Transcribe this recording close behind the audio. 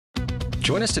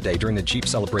Join us today during the Jeep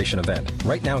Celebration event.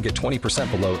 Right now, get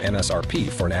 20% below MSRP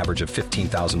for an average of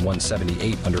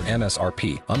 $15,178 under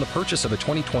MSRP on the purchase of a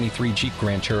 2023 Jeep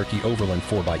Grand Cherokee Overland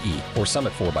 4xE or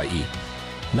Summit 4xE.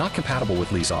 Not compatible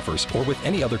with lease offers or with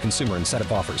any other consumer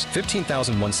incentive offers.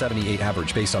 $15,178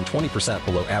 average based on 20%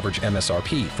 below average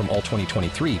MSRP from all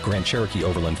 2023 Grand Cherokee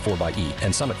Overland 4xE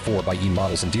and Summit 4xE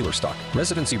models in dealer stock.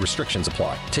 Residency restrictions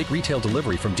apply. Take retail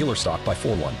delivery from dealer stock by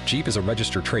 4/1. Jeep is a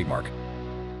registered trademark.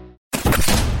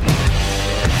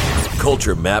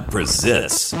 Culture Map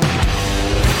presents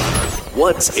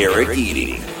What's Eric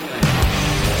Eating?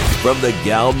 From the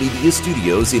Gal Media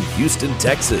Studios in Houston,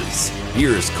 Texas,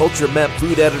 here's Culture Map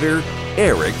food editor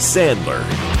Eric Sandler.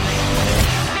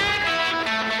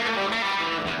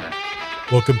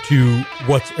 Welcome to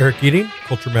What's Eric Eating,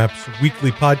 Culture Map's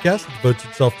weekly podcast that devotes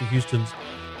itself to Houston's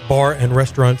bar and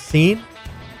restaurant scene.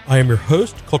 I am your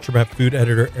host, Culture Map food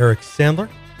editor Eric Sandler.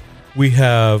 We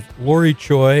have Lori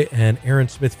Choi and Erin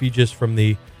Feges from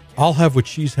the I'll Have What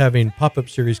She's Having pop-up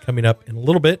series coming up in a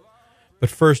little bit. But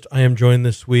first, I am joined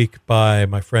this week by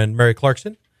my friend Mary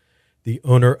Clarkson, the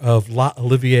owner of La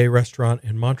Olivier restaurant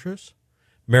in Montrose.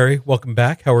 Mary, welcome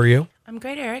back. How are you? I'm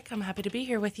great, Eric. I'm happy to be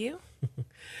here with you.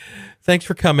 Thanks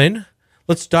for coming.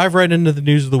 Let's dive right into the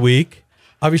news of the week.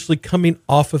 Obviously, coming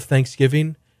off of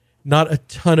Thanksgiving, not a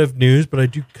ton of news, but I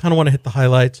do kind of want to hit the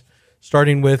highlights,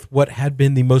 starting with what had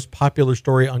been the most popular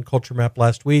story on Culture Map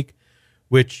last week,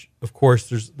 which, of course,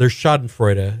 there's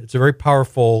Schadenfreude. It's a very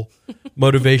powerful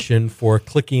motivation for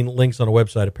clicking links on a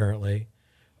website, apparently.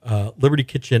 Liberty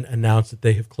Kitchen announced that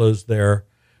they have closed their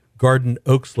Garden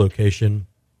Oaks location.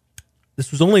 This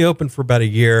was only open for about a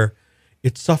year.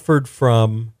 It suffered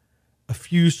from a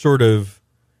few sort of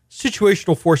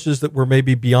situational forces that were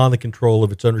maybe beyond the control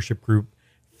of its ownership group,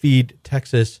 Feed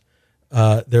Texas.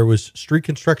 There was street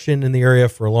construction in the area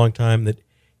for a long time that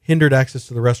hindered access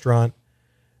to the restaurant.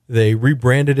 They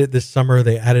rebranded it this summer.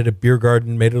 They added a beer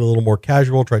garden, made it a little more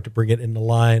casual, tried to bring it into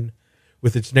line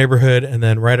with its neighborhood. And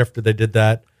then right after they did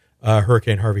that,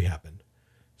 Hurricane Harvey happened.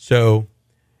 So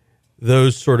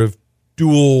those sort of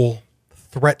dual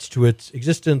threats to its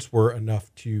existence were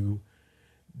enough to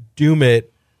doom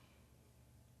it.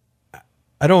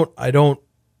 I don't know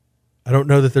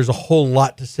that there's a whole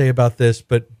lot to say about this,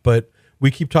 but we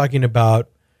keep talking about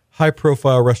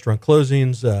high-profile restaurant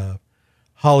closings.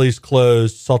 Holly's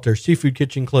closed, Saltaire Seafood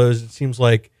Kitchen closed. It seems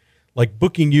like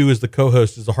booking you as the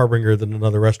co-host is a harbinger that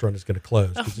another restaurant is going to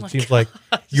close. Because it seems like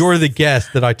you're the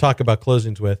guest that I talk about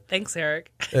closings with. Thanks,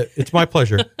 Eric. It's my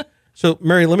pleasure. So,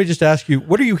 Mary, let me just ask you,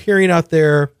 what are you hearing out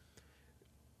there?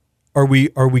 Are we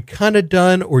kind of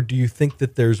done, or do you think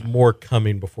that there's more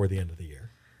coming before the end of the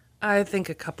year? I think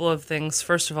a couple of things.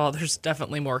 First of all, there's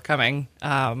definitely more coming.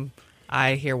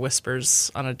 I hear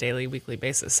whispers on a daily, weekly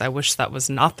basis. I wish that was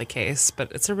not the case, but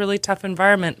it's a really tough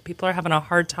environment. People are having a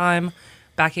hard time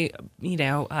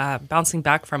bouncing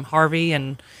back from Harvey.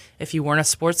 And if you weren't a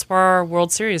sports bar,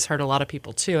 World Series hurt a lot of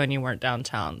people too, and you weren't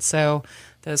downtown. So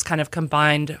those kind of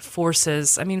combined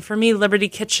forces. I mean, for me, Liberty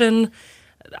Kitchen,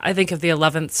 I think of the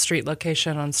 11th Street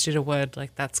location on Studewood.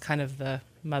 Like, that's kind of the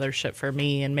mothership for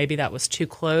me. And maybe that was too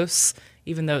close,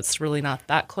 even though it's really not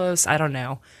that close. I don't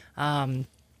know.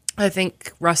 I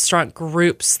think restaurant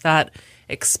groups that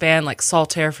expand, like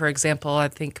Saltaire, for example, I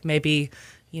think maybe,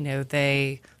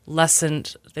 they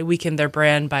weakened their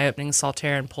brand by opening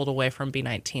Saltaire and pulled away from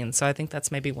B19. So I think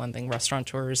that's maybe one thing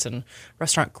restaurateurs and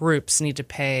restaurant groups need to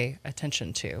pay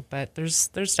attention to. But there's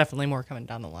definitely more coming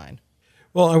down the line.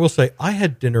 Well, I will say I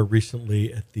had dinner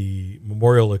recently at the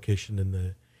Memorial location in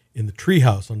the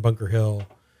Treehouse on Bunker Hill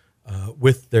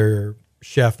with their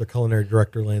chef, their culinary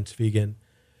director, Lance Fegan.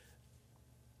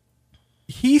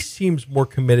 He seems more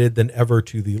committed than ever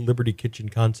to the Liberty Kitchen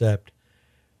concept.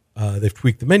 They've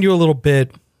tweaked the menu a little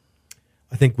bit.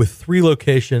 I think with 3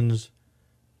 locations,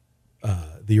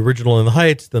 the original in the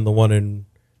Heights, then the one in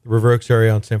the River Oaks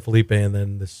area on San Felipe, and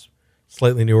then this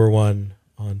slightly newer one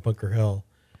on Bunker Hill,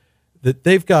 that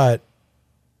they've got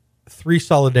 3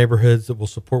 solid neighborhoods that will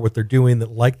support what they're doing,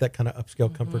 that like that kind of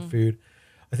upscale comfort food.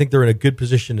 I think they're in a good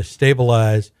position to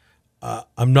stabilize.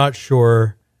 I'm not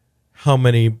sure how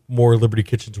many more Liberty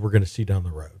Kitchens we're going to see down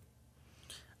the road.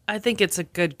 I think it's a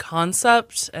good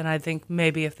concept, and I think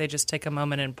maybe if they just take a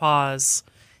moment and pause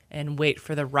and wait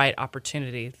for the right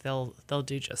opportunity, they'll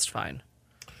do just fine.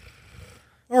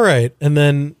 All right, and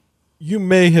then you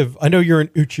may have, I know you're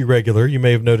an Uchi regular, you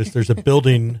may have noticed there's a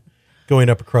building going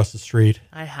up across the street.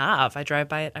 I have. I drive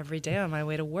by it every day on my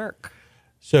way to work.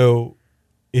 So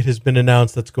it has been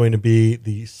announced that's going to be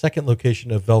the second location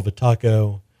of Velvet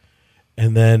Taco.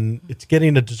 And then it's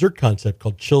getting a dessert concept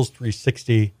called Chills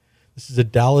 360 This is a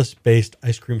Dallas-based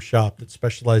ice cream shop that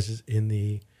specializes in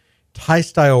the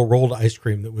Thai-style rolled ice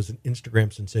cream that was an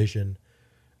Instagram sensation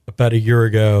about a year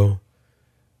ago.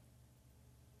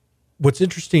 What's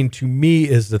interesting to me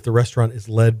is that the restaurant is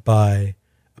led by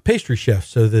a pastry chef,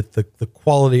 so that the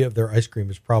quality of their ice cream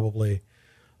is probably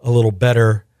a little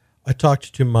better. I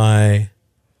talked to my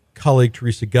colleague,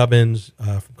 Teresa Gubbins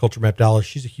from Culture Map Dallas.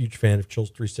 She's a huge fan of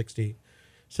Chills 360.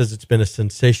 Says it's been a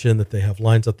sensation, that they have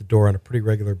lines at the door on a pretty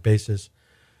regular basis.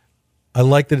 I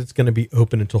like that it's going to be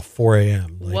open until 4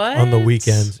 a.m. On the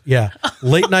weekends. Yeah.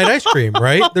 Late night ice cream,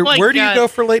 right? Where do you go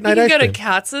for late night ice cream? You can go to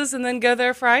Katz's and then go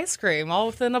there for ice cream, all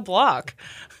within a block.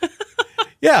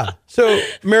 Yeah. So,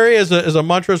 Mary, as a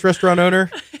Montrose restaurant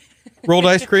owner, rolled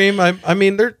ice cream. I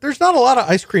mean, there's not a lot of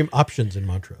ice cream options in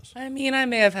Montrose. I mean, I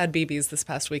may have had BB's this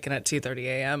past weekend at 2:30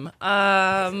 a.m.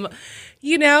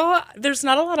 There's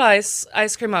not a lot of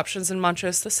ice cream options in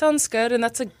Montrose. This sounds good, and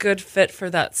that's a good fit for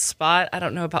that spot. I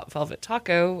don't know about Velvet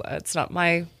Taco. It's not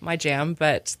my jam,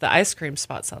 but the ice cream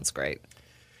spot sounds great.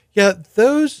 Yeah,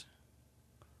 those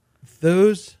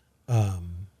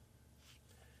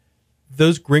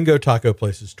gringo taco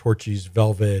places, Torchy's,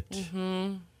 Velvet,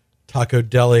 Taco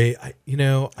Deli. I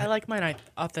like mine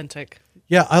authentic.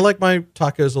 Yeah, I like my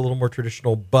tacos a little more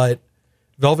traditional, but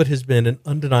Velvet has been an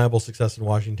undeniable success in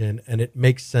Washington, and it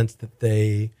makes sense that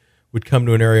they would come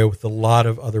to an area with a lot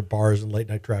of other bars and late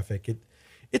night traffic.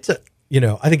 I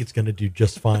think it's going to do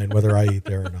just fine whether I eat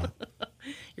there or not.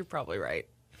 You're probably right.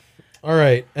 All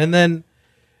right, and then,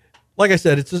 like I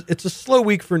said, it's a slow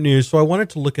week for news, so I wanted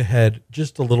to look ahead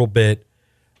just a little bit.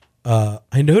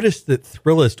 I noticed that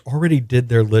Thrillist already did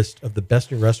their list of the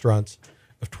best new restaurants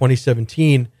of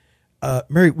 2017.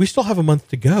 Mary, we still have a month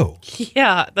to go.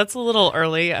 Yeah, that's a little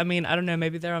early. I mean, I don't know.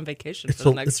 Maybe they're on vacation for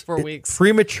the next 4 weeks.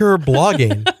 Premature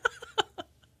blogging.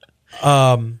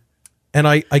 And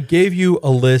I gave you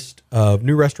a list of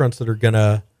new restaurants that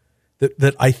are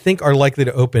that I think are likely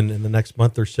to open in the next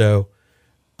month or so.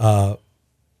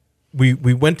 We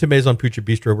went to Maison Puccia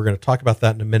Bistro. We're going to talk about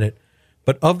that in a minute.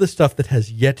 But of the stuff that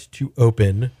has yet to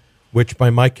open, which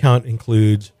by my count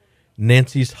includes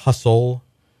Nancy's Hustle,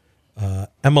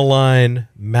 Emmeline,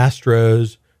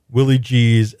 Mastro's, Willie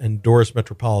G's, and Doris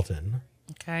Metropolitan.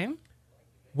 Okay.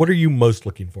 What are you most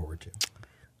looking forward to?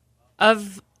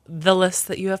 Of the list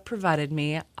that you have provided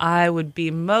me, I would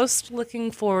be most looking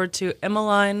forward to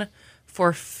Emmeline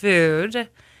for food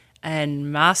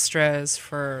and Mastro's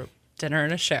for dinner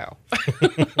and a show.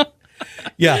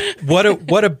 Yeah.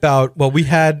 What about, well, we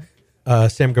had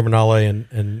Sam Governale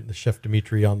and the chef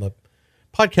Dimitri on the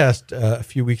podcast a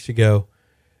few weeks ago.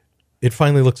 It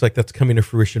finally looks like that's coming to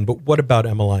fruition. But what about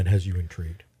Emmeline has you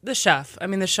intrigued? The chef. I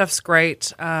mean, the chef's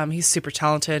great. He's super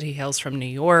talented. He hails from New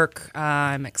York.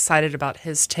 I'm excited about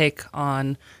his take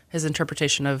on his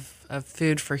interpretation of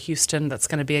food for Houston. That's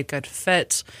going to be a good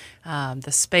fit.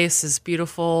 The space is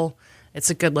beautiful. It's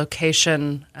a good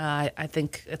location. I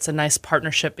think it's a nice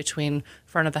partnership between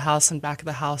front of the house and back of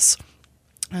the house.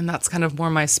 And that's kind of more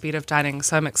my speed of dining.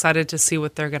 So I'm excited to see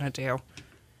what they're going to do.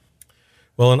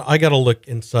 Well, and I got to look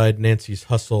inside Nancy's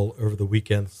Hustle over the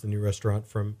weekend. It's the new restaurant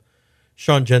from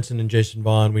Sean Jensen and Jason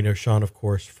Vaughn. We know Sean, of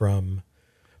course, from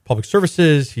Public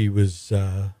Services. He was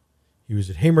at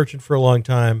Hay Merchant for a long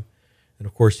time. And,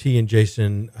 of course, he and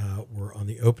Jason were on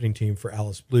the opening team for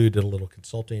Alice Blue, did a little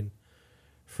consulting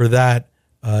for that.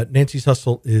 Nancy's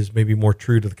Hustle is maybe more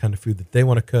true to the kind of food that they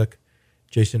want to cook.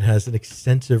 Jason has an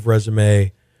extensive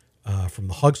resume from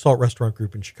the Hog Salt Restaurant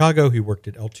Group in Chicago. He worked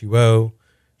at L2O,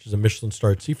 which is a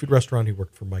Michelin-starred seafood restaurant. He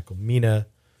worked for Michael Mina.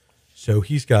 So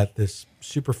he's got this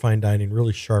super fine dining,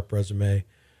 really sharp resume.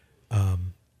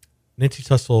 Nancy's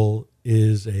Hustle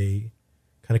is a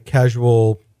kind of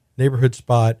casual neighborhood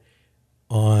spot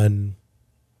in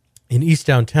East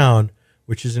Downtown,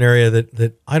 which is an area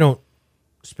that I don't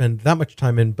spend that much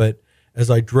time in. But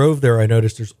as I drove there, I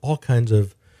noticed there's all kinds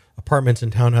of apartments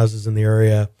and townhouses in the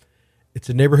area. It's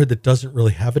a neighborhood that doesn't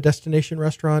really have a destination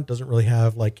restaurant, doesn't really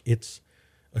have like its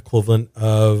equivalent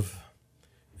of,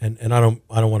 and I don't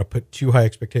want to put too high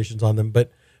expectations on them,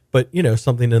 but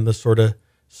something in the sort of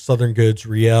Southern Goods,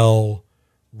 Riel,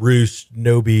 Roost,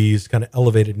 Nobies kind of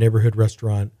elevated neighborhood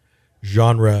restaurant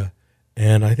genre.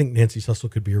 And I think Nancy's Hustle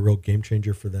could be a real game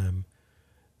changer for them.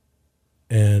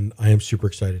 And I am super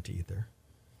excited to eat there.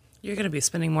 You're going to be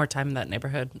spending more time in that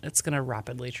neighborhood. It's going to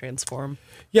rapidly transform.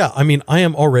 Yeah, I mean, I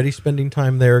am already spending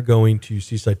time there, going to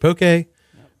Seaside Poke,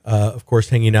 of course,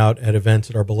 hanging out at events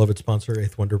at our beloved sponsor,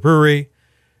 Eighth Wonder Brewery.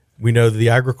 We know that the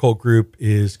Agricole Group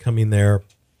is coming there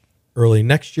early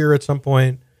next year at some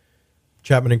point.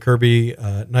 Chapman and Kirby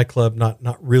nightclub,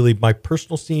 not really my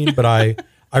personal scene, but I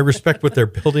respect what they're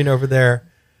building over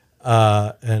there.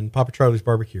 and Papa Charlie's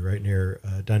Barbecue right near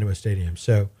Dynamo Stadium.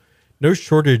 So no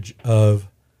shortage of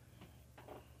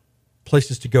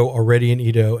places to go already in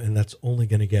Edo, and that's only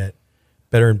going to get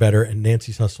better and better. And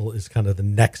Nancy's Hustle is kind of the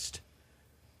next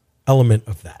element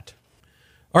of that.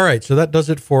 All right, so that does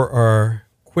it for our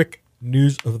quick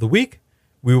news of the week.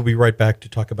 We will be right back to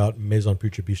talk about Maison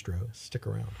Puccia Bistro. Stick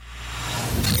around.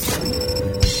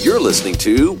 You're listening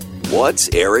to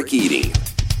What's Eric Eating?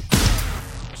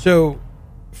 So,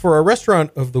 for our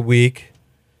restaurant of the week,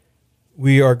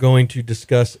 we are going to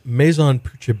discuss Maison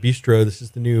Puccia Bistro. This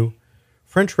is the new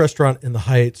French restaurant in the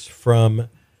Heights from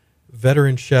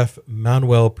veteran chef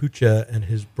Manuel Puccia and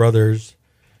his brothers,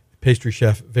 pastry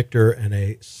chef Victor, and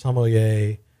a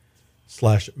sommelier /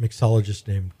 mixologist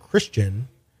named Christian.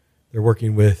 They're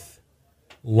working with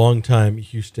longtime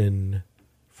Houston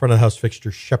front of the house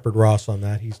fixture Shepard Ross on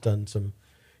that. He's done some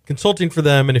consulting for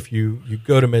them, and if you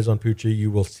go to Maison Puccia, you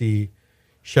will see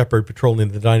Shepard patrolling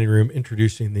the dining room,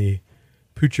 introducing the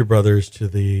Puccia brothers to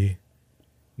the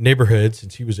neighborhood,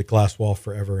 since he was at Glass Wall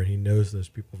forever, and he knows those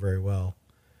people very well.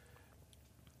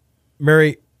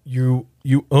 Mary, you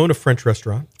own a French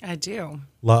restaurant. I do.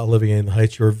 La Olivier in the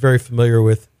Heights. You are very familiar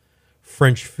with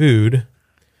French food.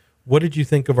 What did you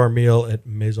think of our meal at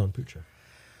Maison Puccia?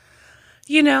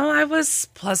 You know, I was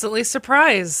pleasantly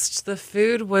surprised. The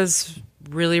food was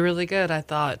really, really good, I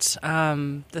thought.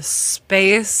 The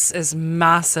space is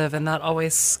massive, and that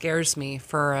always scares me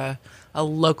for a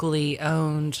locally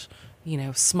owned,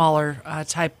 smaller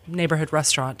type neighborhood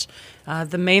restaurant.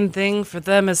 The main thing for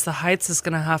them is the Heights is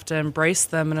going to have to embrace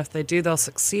them, and if they do, they'll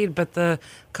succeed. But the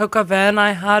coq au vin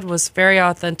I had was very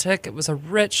authentic. It was a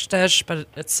rich dish, but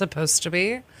it's supposed to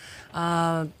be.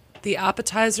 The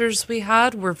appetizers we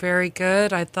had were very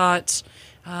good. I thought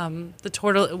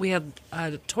we had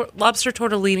lobster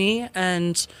tortellini,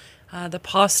 and the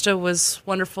pasta was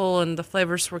wonderful, and the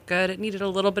flavors were good. It needed a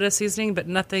little bit of seasoning, but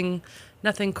nothing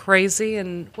crazy.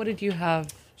 And what did you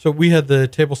have? So we had the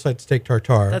tableside steak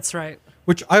tartare. That's right.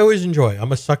 Which I always enjoy.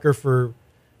 I'm a sucker for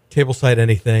tableside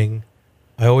anything.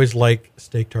 I always like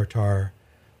steak tartare.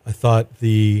 I thought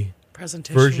the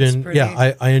presentation version, was pretty.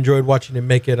 I enjoyed watching him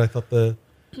make it. I thought the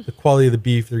quality of the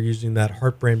beef, they're using that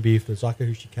Heart brand beef, the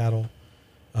Zakahushi cattle.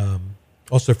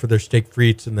 Also for their steak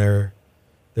frites and their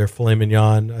filet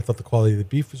mignon. I thought the quality of the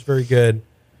beef was very good.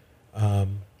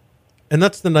 And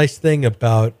that's the nice thing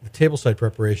about the tableside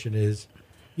preparation is,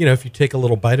 if you take a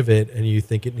little bite of it and you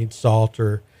think it needs salt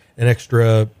or an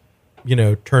extra,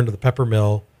 turn to the pepper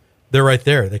mill, they're right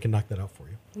there. They can knock that out for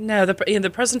you. No,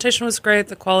 the presentation was great.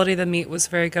 The quality of the meat was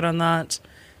very good on that.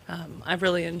 I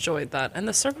really enjoyed that. And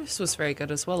the service was very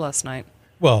good as well last night.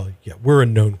 Well, yeah, we're a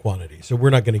known quantity, so we're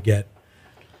not going to get...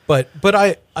 But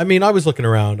I was looking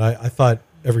around. I thought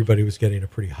everybody was getting a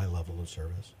pretty high level of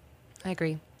service. I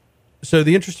agree. So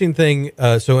the interesting thing...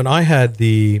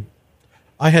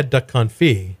 I had duck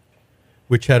confit,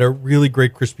 which had a really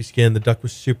great crispy skin. The duck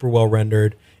was super well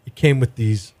rendered. It came with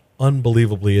these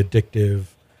unbelievably addictive,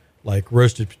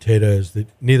 roasted potatoes that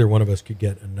neither one of us could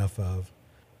get enough of.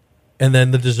 And then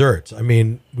the desserts.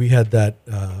 We had that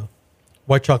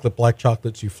white chocolate, black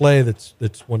chocolate souffle.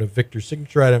 That's one of Victor's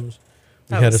signature items.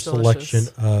 We had a selection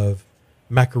of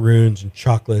macaroons and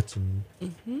chocolates and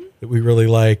that we really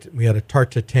liked. We had a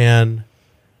tarte tatin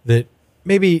that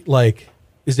maybe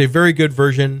is a very good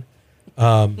version.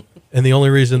 And the only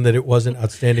reason that it wasn't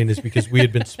outstanding is because we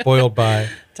had been spoiled by...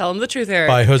 Tell him the truth, Eric.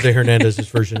 ...by Jose Hernandez's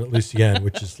version at Lucienne,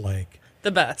 which is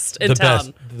the best in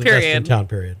town. The best in town,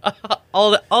 period.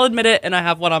 I'll admit it, and I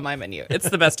have one on my menu. It's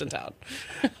the best in town.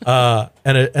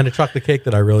 And a chocolate cake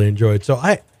that I really enjoyed. So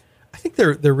I think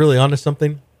they're really onto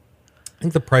something. I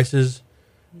think the prices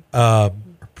are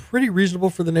pretty reasonable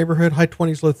for the neighborhood. High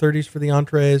 20s, low 30s for the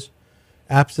entrees.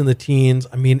 Apps in the teens.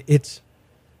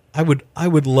 I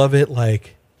would love it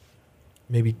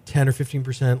maybe 10 or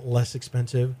 15% less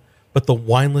expensive, but the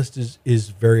wine list is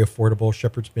very affordable.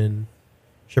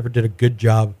 Shepard did a good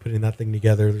job of putting that thing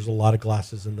together. There's a lot of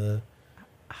glasses in the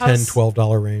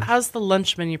 $10-12 range. How's the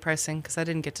lunch menu pricing? Because I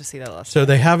didn't get to see that last So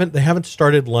night. they haven't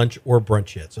started lunch or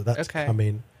brunch yet. So that's okay.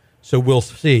 coming. So we'll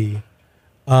see.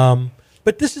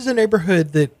 But this is a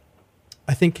neighborhood that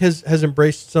I think has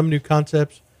embraced some new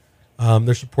concepts.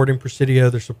 They're supporting Presidio.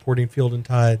 They're supporting Field and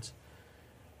Tides.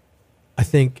 I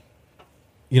think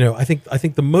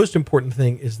the most important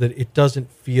thing is that it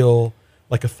doesn't feel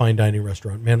like a fine dining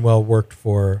restaurant. Manuel worked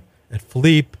at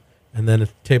Philippe and then a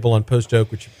table on Post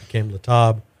Oak, which became La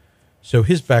Table. So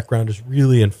his background is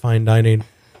really in fine dining.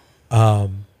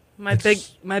 My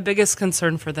biggest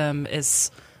concern for them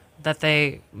is that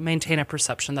they maintain a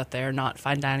perception that they are not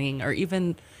fine dining or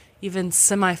even even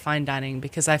semi-fine dining,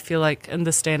 because I feel like in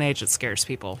this day and age it scares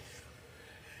people.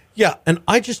 Yeah, and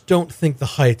I just don't think the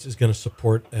Heights is going to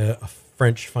support a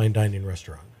French fine dining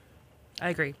restaurant. I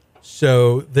agree.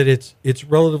 So that it's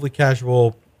relatively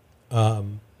casual.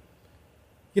 I'm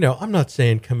not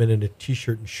saying come in a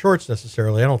t-shirt and shorts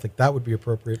necessarily. I don't think that would be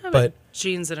appropriate. But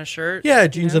jeans and a shirt. Yeah,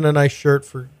 jeans and a nice shirt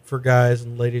for guys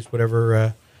and ladies,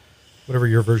 whatever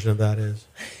your version of that is.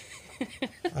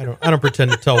 I don't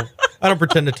pretend to tell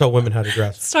women how to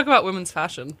dress. Let's talk about women's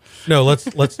fashion. No,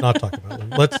 let's not talk about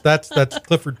women. That's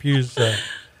Clifford Pugh's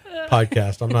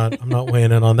podcast. I'm not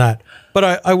weighing in on that.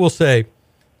 But I will say,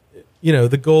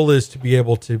 the goal is to be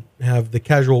able to have the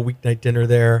casual weeknight dinner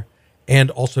there, and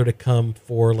also to come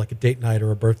for like a date night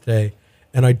or a birthday.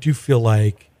 And I do feel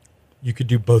like you could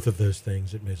do both of those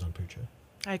things at Maison Pucha.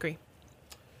 I agree.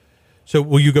 So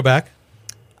will you go back?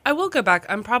 I will go back.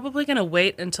 I'm probably going to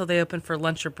wait until they open for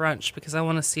lunch or brunch because I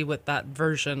want to see what that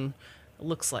version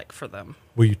looks like for them.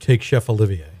 Will you take Chef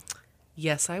Olivier?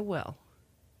 Yes, I will.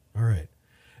 All right.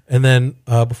 And then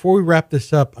before we wrap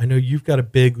this up, I know you've got a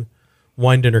big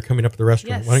wine dinner coming up at the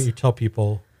restaurant. Yes. Why don't you tell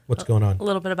people what's going on? A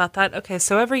little bit about that. Okay,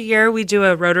 so every year we do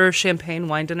a Roeder Champagne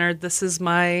wine dinner. This is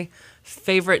my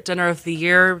favorite dinner of the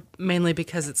year, mainly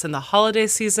because it's in the holiday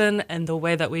season and the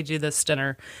way that we do this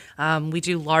dinner. We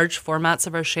do large formats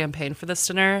of our champagne for this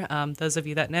dinner. Those of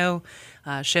you that know,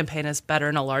 champagne is better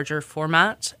in a larger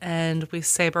format, and we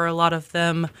saber a lot of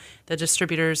them. The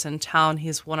distributors in town,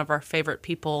 he's one of our favorite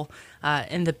people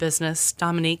in the business,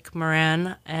 Dominique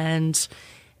Moran, and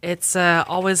it's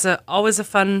always a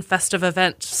fun, festive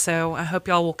event, so I hope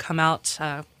y'all will come out.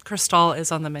 Cristal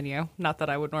is on the menu. Not that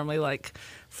I would normally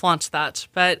flaunt that,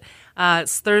 but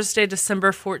it's Thursday,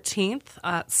 December 14th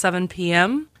at 7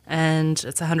 p.m., and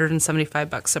it's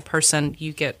 $175 a person.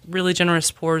 You get really generous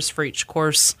pours for each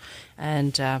course,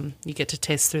 and you get to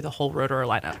taste through the whole Roeder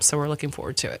lineup, so we're looking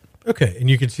forward to it. Okay, and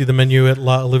you can see the menu at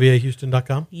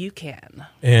laolivierhouston.com? You can.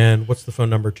 And what's the phone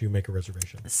number to make a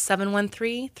reservation?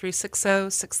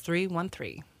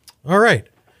 713-360-6313. All right.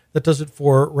 That does it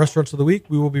for Restaurants of the Week.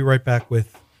 We will be right back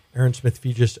with Erin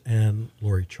Smith-Feges and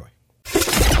Lori Choi.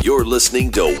 You're listening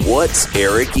to What's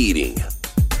Eric Eating?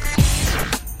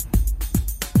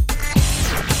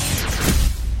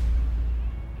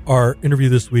 Our interview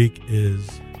this week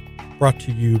is brought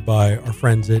to you by our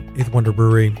friends at Eighth Wonder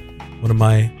Brewery, one of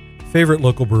my favorite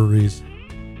local breweries,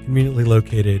 conveniently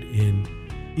located in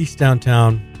East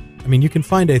Downtown. I mean, you can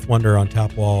find Eighth Wonder on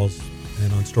tap walls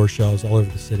and on store shelves all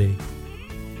over the city,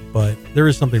 but there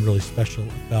is something really special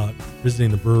about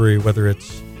visiting the brewery, whether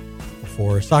it's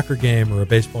before a soccer game or a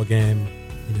baseball game.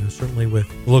 Certainly with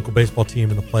the local baseball team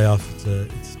in the playoffs,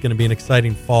 it's going to be an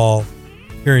exciting fall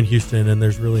here in Houston, and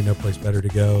there's really no place better to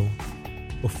go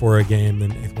before a game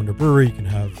than Eighth Wonder Brewery. You can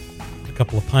have a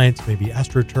couple of pints, maybe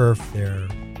AstroTurf, their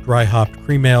dry hopped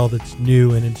cream ale that's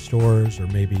new and in stores, or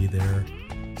maybe their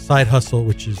Side Hustle,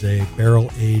 which is a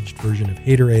barrel-aged version of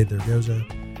Haterade, their Goza.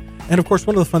 And of course,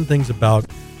 one of the fun things about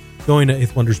going to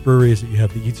Eighth Wonder's Brewery is that you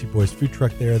have the Eatsy Boys food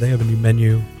truck there. They have a new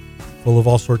menu full of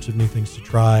all sorts of new things to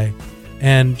try.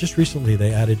 And just recently,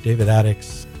 they added David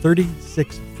Attick's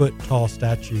 36-foot tall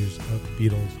statues of the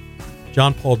Beatles.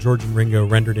 John, Paul, George, and Ringo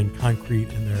rendered in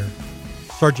concrete in their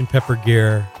Sgt. Pepper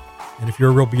gear. And if you're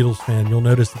a real Beatles fan, you'll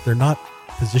notice that they're not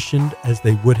positioned as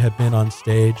they would have been on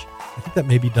stage. I think that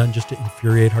may be done just to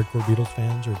infuriate hardcore Beatles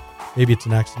fans, or maybe it's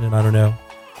an accident, I don't know.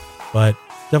 But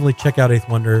definitely check out Eighth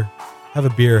Wonder, have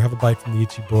a beer, have a bite from the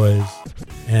Eatsy Boys,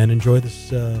 and enjoy this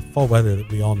fall weather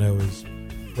that we all know is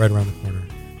right around the corner.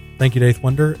 Thank you to Eighth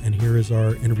Wonder, and here is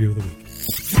our interview of the week.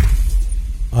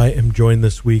 I am joined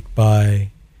this week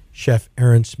by Chef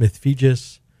Erin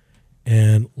Smith-Feges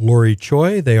and Lori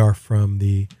Choi. They are from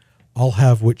the I'll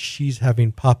Have What She's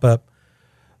Having pop-up.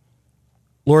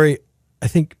 Lori, I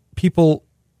think people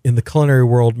in the culinary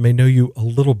world may know you a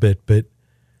little bit, but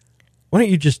why don't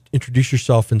you just introduce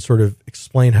yourself and sort of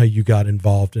explain how you got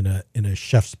involved in a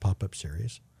chef's pop-up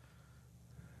series?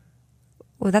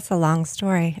 Well, that's a long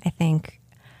story, I think.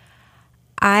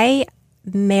 I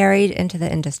married into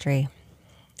the industry.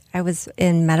 I was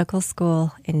in medical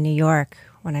school in New York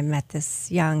when I met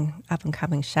this young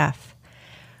up-and-coming chef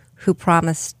who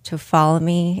promised to follow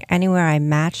me anywhere I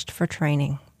matched for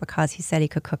training because he said he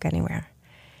could cook anywhere.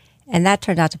 And that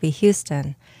turned out to be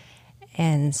Houston.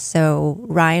 And so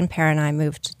Ryan Pear and I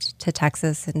moved to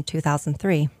Texas in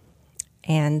 2003,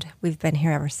 and we've been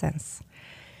here ever since.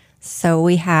 So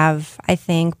we have, I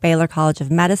think, Baylor College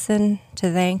of Medicine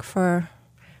to thank for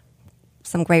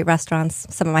some great restaurants,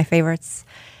 some of my favorites.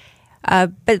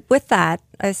 But with that,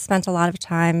 I spent a lot of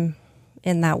time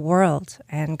in that world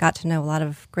and got to know a lot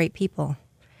of great people.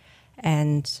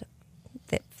 And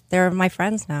they're my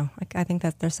friends now. I think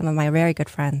that they're some of my very good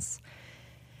friends.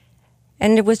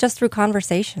 And it was just through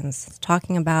conversations,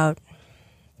 talking about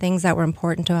things that were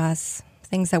important to us,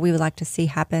 things that we would like to see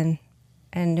happen.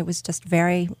 And it was just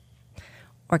very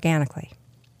organically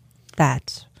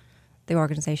that the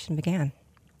organization began.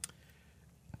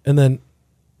 And then,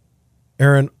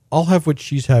 Erin, I'll Have What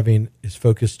She's Having is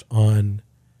focused on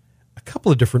a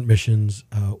couple of different missions.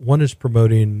 One is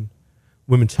promoting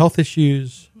women's health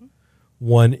issues.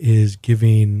 One is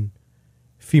giving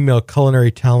female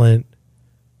culinary talent,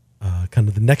 kind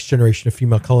of the next generation of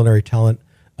female culinary talent,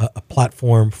 a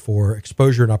platform for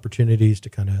exposure and opportunities to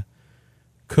kind of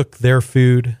cook their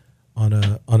food on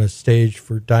a stage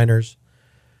for diners.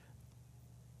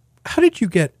 How did you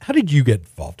get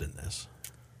involved in this?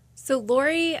 So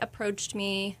Lori approached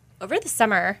me over the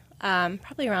summer,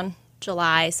 probably around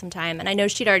July sometime, and I know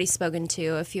she'd already spoken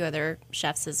to a few other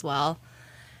chefs as well.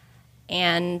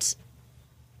 And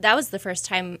that was the first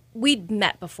time we'd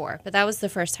met before, but that was the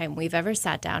first time we've ever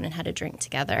sat down and had a drink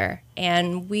together.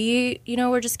 And we,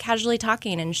 were just casually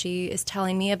talking, and she is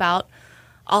telling me about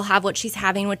I'll Have What She's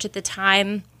Having, which at the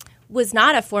time was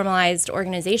not a formalized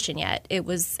organization yet. It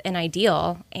was an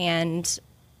ideal, and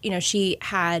she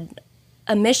had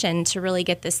a mission to really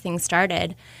get this thing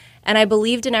started. And I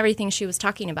believed in everything she was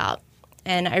talking about.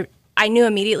 And I knew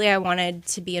immediately I wanted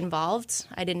to be involved.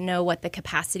 I didn't know what the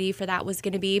capacity for that was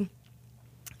going to be.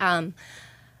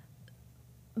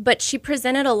 But she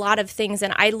presented a lot of things,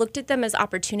 and I looked at them as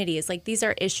opportunities. Like, these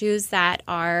are issues that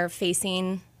are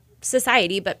facing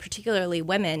society, but particularly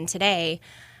women today.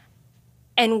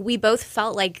 And we both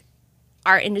felt like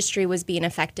our industry was being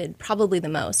affected probably the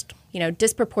most,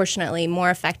 disproportionately more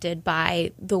affected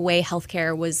by the way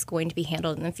healthcare was going to be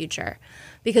handled in the future,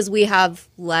 because we have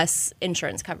less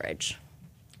insurance coverage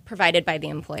provided by the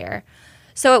employer.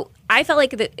 So I felt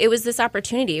like it was this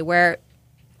opportunity where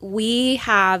we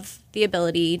have the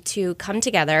ability to come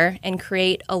together and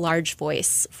create a large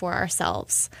voice for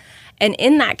ourselves. And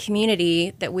in that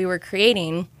community that we were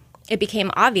creating, it became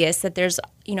obvious that there's,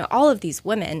 all of these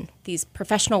women, these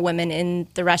professional women in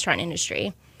the restaurant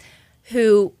industry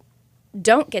who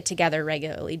don't get together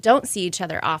regularly, don't see each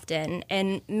other often,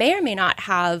 and may or may not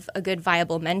have a good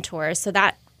viable mentor. So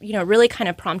that, really kind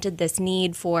of prompted this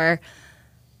need for,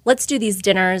 let's do these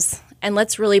dinners and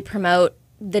let's really promote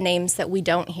the names that we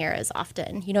don't hear as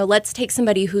often. Let's take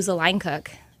somebody who's a line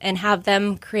cook and have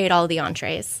them create all the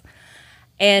entrees.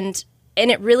 And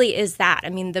it really is that. I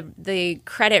mean, the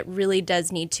credit really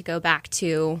does need to go back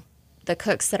to the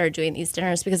cooks that are doing these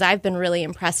dinners, because I've been really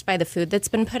impressed by the food that's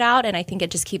been put out, and I think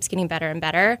it just keeps getting better and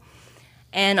better.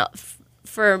 And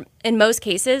in most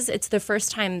cases, it's the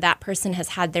first time that person has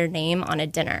had their name on a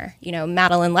dinner.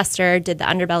 Madeline Lester did the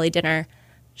Underbelly dinner.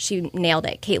 She nailed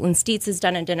it. Caitlin Steets has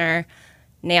done a dinner.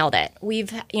 Nailed it. We've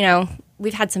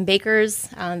had some bakers,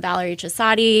 Valerie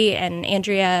Chisati and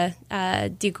Andrea,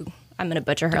 I'm going to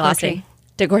butcher her last name,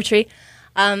 DeGortry,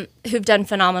 who've done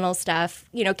phenomenal stuff.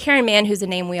 Karen Mann, who's a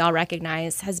name we all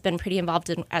recognize, has been pretty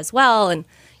involved in as well, and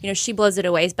she blows it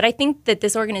away. But I think that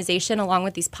this organization, along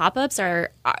with these pop-ups,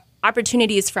 are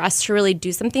opportunities for us to really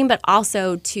do something, but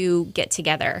also to get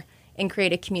together and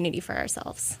create a community for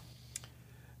ourselves.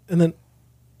 And then,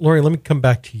 Lori, let me come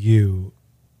back to you.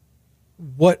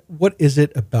 What is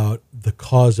it about the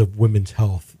cause of women's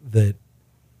health that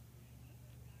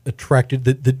attracted,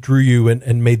 that drew you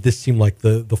and made this seem like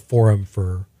the forum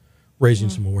for raising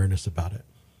some awareness about it?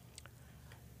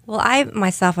 Well, I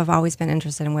myself have always been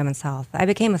interested in women's health. I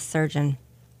became a surgeon,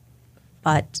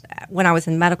 but when I was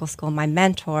in medical school, my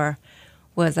mentor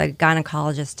was a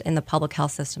gynecologist in the public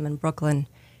health system in Brooklyn,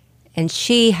 and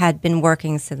she had been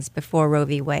working since before Roe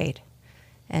v. Wade.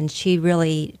 And she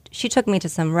took me to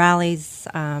some rallies,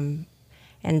 and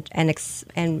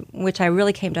which I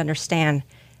really came to understand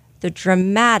the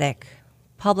dramatic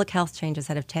public health changes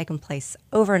that have taken place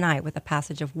overnight with the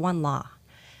passage of one law.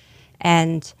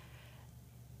 And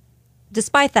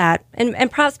despite that,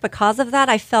 and perhaps because of that,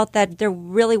 I felt that there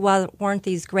really weren't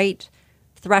these great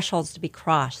thresholds to be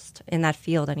crossed in that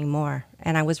field anymore.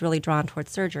 And I was really drawn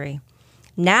towards surgery.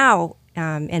 Now,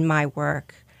 in my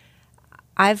work,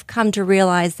 I've come to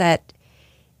realize that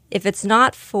if it's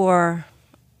not for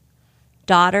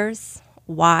daughters,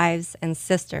 wives, and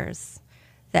sisters,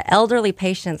 the elderly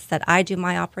patients that I do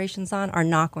my operations on are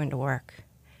not going to work.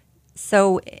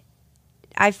 So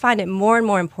I find it more and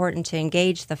more important to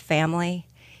engage the family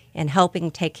in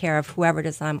helping take care of whoever it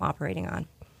is I'm operating on.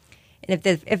 And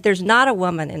if there's not a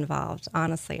woman involved,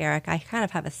 honestly, Eric, I kind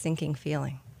of have a sinking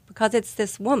feeling, because it's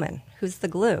this woman who's the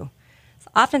glue.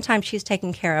 So oftentimes she's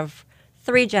taking care of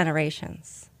 3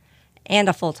 generations and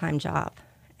a full-time job.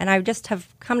 And I just have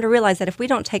come to realize that if we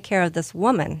don't take care of this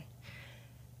woman,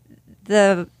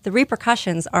 the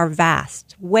repercussions are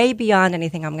vast, way beyond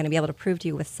anything I'm going to be able to prove to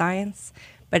you with science.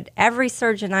 But every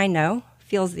surgeon I know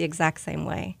feels the exact same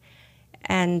way.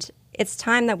 And it's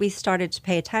time that we started to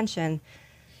pay attention.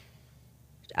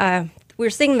 We're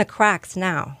seeing the cracks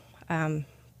now.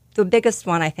 The biggest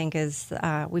one, I think, is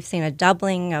we've seen a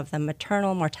doubling of the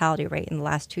maternal mortality rate in the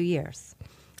last 2 years.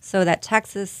 So that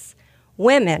Texas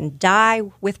women die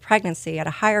with pregnancy at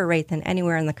a higher rate than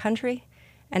anywhere in the country.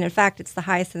 And in fact, it's the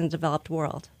highest in the developed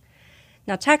world.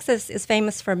 Now, Texas is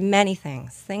famous for many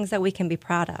things that we can be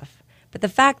proud of. But the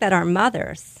fact that our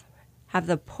mothers have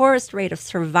the poorest rate of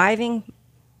surviving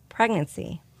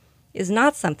pregnancy is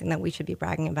not something that we should be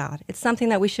bragging about. It's something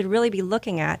that we should really be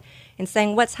looking at and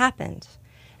saying, what's happened?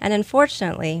 And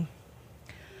unfortunately,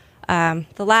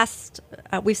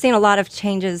 we've seen a lot of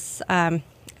changes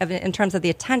in terms of the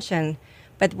attention,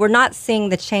 but we're not seeing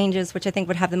the changes which I think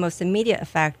would have the most immediate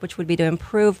effect, which would be to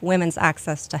improve women's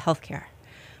access to health care.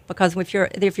 Because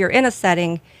if you're in a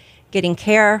setting, getting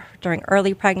care during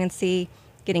early pregnancy,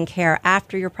 getting care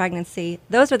after your pregnancy,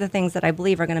 those are the things that I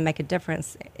believe are going to make a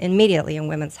difference immediately in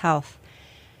women's health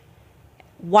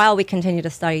while we continue to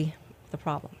study the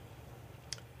problem.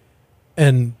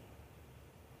 And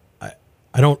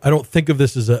I don't think of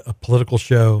this as a political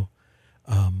show,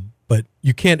 but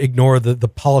you can't ignore the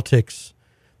politics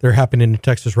that are happening in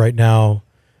Texas right now,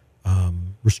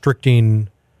 restricting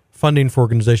funding for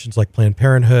organizations like Planned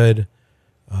Parenthood,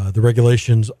 the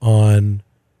regulations on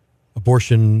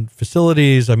abortion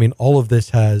facilities. I mean, all of this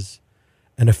has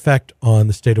an effect on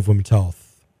the state of women's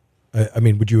health. I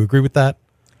mean, would you agree with that?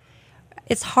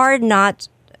 It's hard not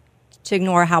to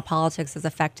ignore how politics is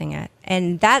affecting it.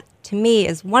 And that, to me,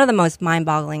 is one of the most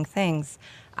mind-boggling things.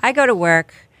 I go to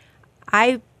work,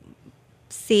 I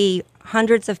see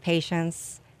hundreds of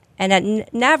patients, and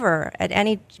never at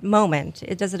any moment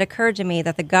does it occur to me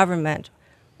that the government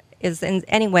is in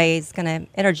any ways going to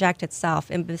interject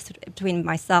itself in between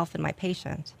myself and my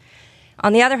patient.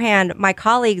 On the other hand, my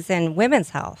colleagues in women's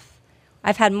health,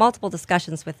 I've had multiple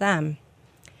discussions with them,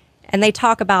 and they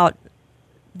talk about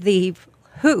the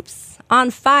hoops on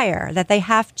fire that they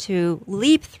have to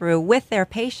leap through with their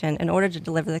patient in order to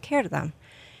deliver the care to them.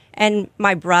 And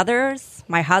my brothers,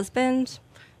 my husband,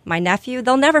 my nephew,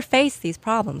 they'll never face these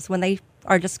problems when they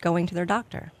are just going to their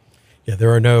doctor. Yeah,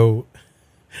 there are no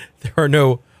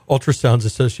ultrasounds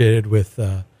associated with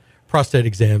prostate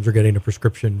exams or getting a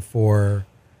prescription for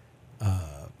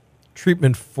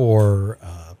treatment for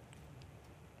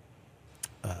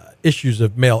issues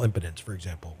of male impotence, for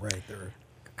example, right?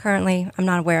 Currently, I'm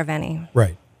not aware of any.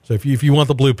 Right. So if you want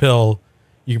the blue pill,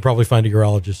 you can probably find a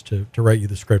urologist to write you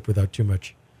the script without too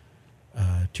much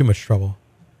trouble.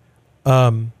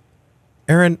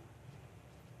 Erin,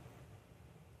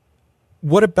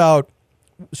 what about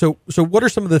so what are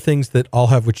some of the things that I'll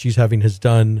Have What She's Having has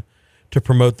done to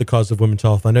promote the cause of women's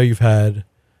health? I know you've had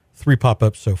 3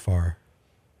 pop-ups so far.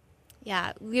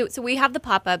 Yeah, so we have the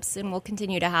pop-ups, and we'll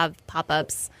continue to have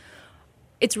pop-ups.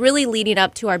 It's really leading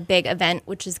up to our big event,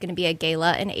 which is going to be a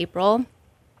gala in April.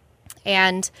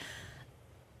 And,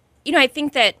 I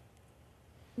think that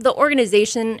the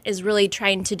organization is really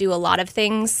trying to do a lot of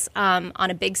things on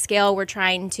a big scale. We're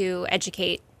trying to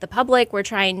educate the public. We're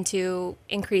trying to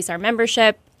increase our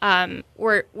membership.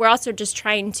 We're also just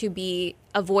trying to be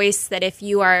a voice that if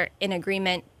you are in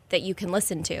agreement that you can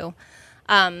listen to.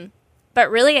 But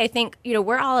really, I think,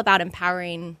 we're all about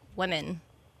empowering women.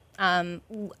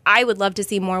 I would love to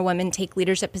see more women take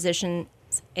leadership positions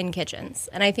in kitchens.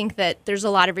 And I think that there's a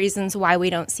lot of reasons why we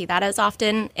don't see that as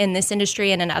often in this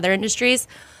industry and in other industries.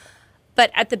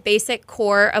 But at the basic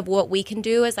core of what we can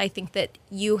do is I think that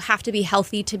you have to be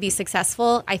healthy to be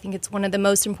successful. I think it's one of the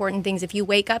most important things. If you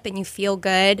wake up and you feel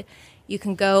good, you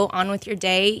can go on with your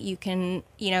day. You can,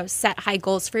 set high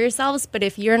goals for yourselves. But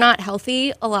if you're not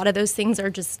healthy, a lot of those things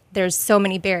are there's so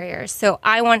many barriers. So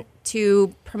I want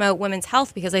to promote women's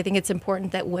health because I think it's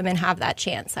important that women have that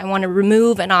chance. I want to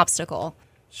remove an obstacle.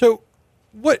 So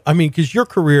because your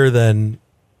career then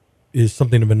is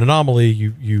something of an anomaly.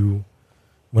 You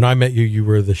when I met you, you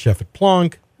were the chef at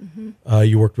Plonk. Mm-hmm.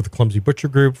 You worked with the Clumsy Butcher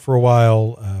Group for a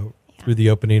while through the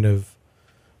opening of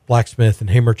Blacksmith and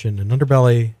Haymerchant and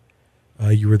Underbelly.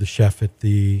 You were the chef at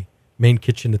the main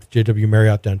kitchen at the JW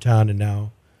Marriott downtown, and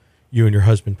now you and your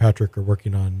husband, Patrick, are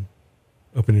working on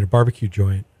opening a barbecue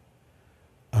joint.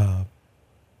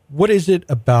 What is it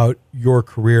about your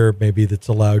career maybe that's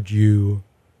allowed you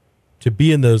to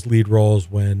be in those lead roles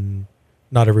when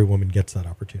not every woman gets that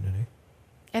opportunity?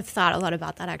 I've thought a lot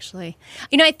about that, actually.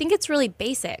 I think it's really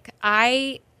basic.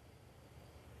 I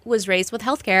was raised with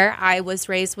healthcare. I was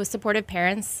raised with supportive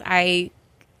parents. I,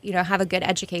 have a good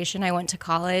education. I went to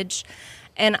college.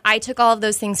 And I took all of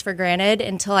those things for granted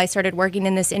until I started working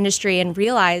in this industry and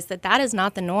realized that that is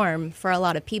not the norm for a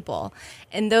lot of people.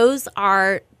 And those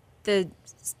are the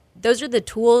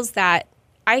tools that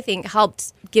I think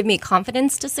helped give me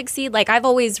confidence to succeed. Like, I've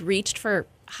always reached for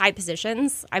high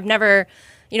positions. I've never,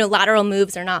 lateral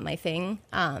moves are not my thing.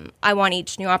 I want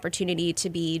each new opportunity to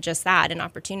be just that, an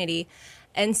opportunity.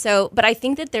 And so, but I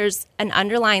think that there's an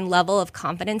underlying level of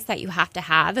confidence that you have to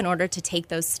have in order to take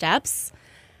those steps.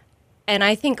 And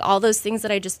I think all those things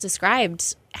that I just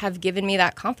described have given me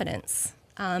that confidence.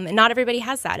 And not everybody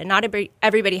has that. And not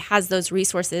everybody has those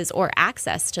resources or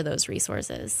access to those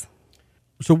resources.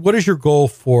 So what is your goal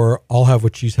for I'll Have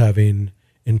What She's Having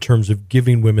in terms of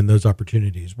giving women those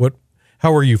opportunities?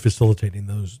 How are you facilitating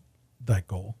that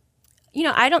goal?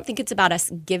 I don't think it's about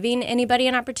us giving anybody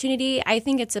an opportunity. I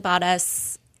think it's about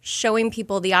us showing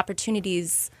people the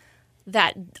opportunities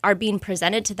that are being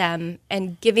presented to them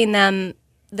and giving them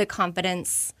the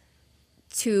confidence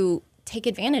to take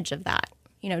advantage of that,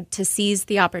 to seize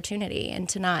the opportunity and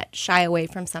to not shy away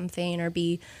from something or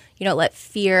be, let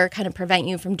fear kind of prevent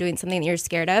you from doing something that you're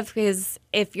scared of. Because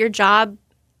if your job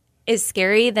is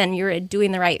scary, then you're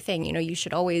doing the right thing. You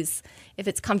should always, if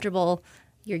it's comfortable,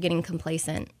 you're getting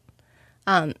complacent.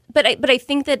 But I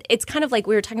think that it's kind of like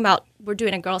we were talking about, we're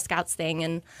doing a Girl Scouts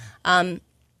thing, and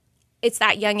it's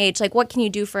that young age. Like, what can you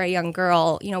do for a young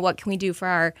girl? What can we do for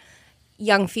our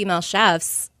young female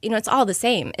chefs? It's all the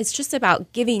same. It's just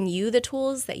about giving you the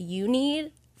tools that you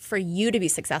need for you to be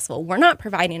successful. We're not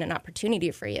providing an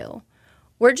opportunity for you.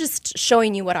 We're just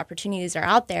showing you what opportunities are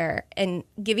out there and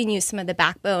giving you some of the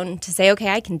backbone to say, okay,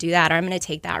 I can do that, or I'm going to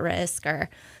take that risk, or,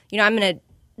 I'm going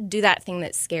to do that thing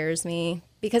that scares me,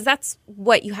 because that's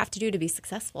what you have to do to be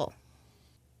successful.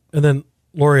 And then,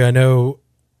 Lori, I know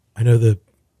the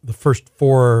first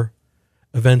 4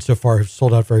 events so far have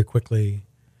sold out very quickly.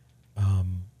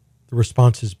 The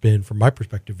response has been, from my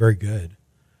perspective, very good.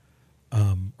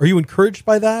 Are you encouraged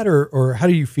by that, or how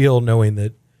do you feel knowing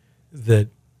that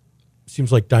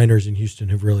seems like diners in Houston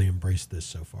have really embraced this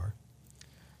so far?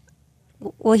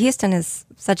 Well, Houston is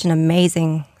such an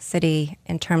amazing city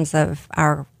in terms of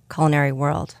our culinary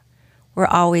world. We're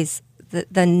always,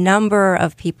 the number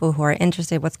of people who are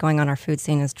interested in what's going on in our food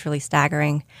scene is truly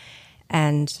staggering.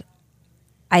 And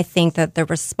I think that the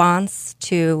response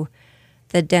to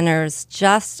the dinners,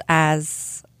 just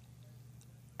as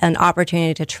an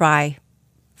opportunity to try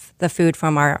the food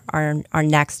from our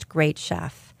next great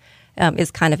chef,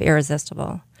 is kind of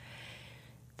irresistible.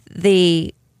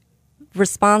 The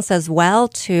response as well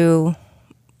to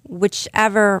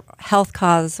whichever health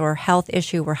cause or health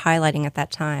issue we're highlighting at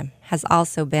that time has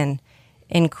also been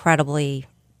incredibly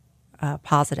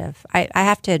positive. I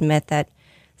have to admit that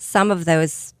some of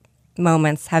those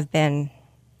moments have been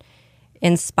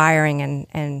inspiring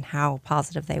in how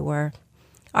positive they were.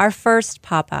 Our first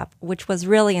pop-up, which was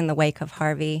really in the wake of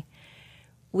Harvey,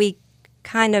 we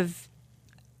kind of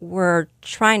were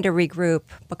trying to regroup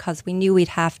because we knew we'd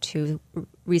have to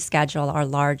reschedule our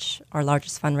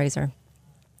largest fundraiser.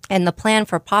 And the plan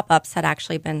for pop-ups had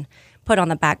actually been put on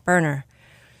the back burner.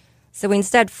 So we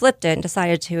instead flipped it and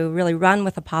decided to really run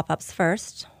with the pop-ups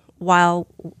first while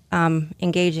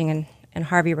engaging in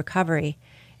Harvey recovery.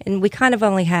 And we kind of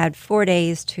only had 4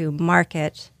 days to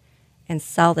market and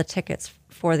sell the tickets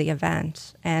for the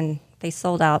event, and they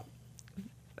sold out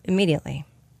immediately.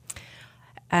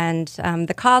 And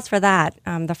the cause for that,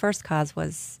 the first cause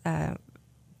was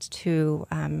to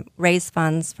raise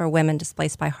funds for women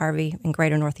displaced by Harvey in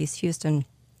greater Northeast Houston.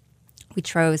 We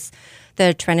chose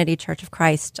the Trinity Church of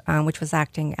Christ, which was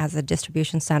acting as a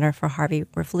distribution center for Harvey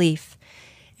relief.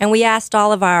 And we asked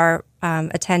all of our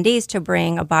attendees to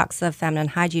bring a box of feminine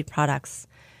hygiene products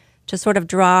to sort of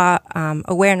draw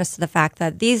awareness to the fact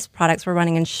that these products were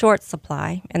running in short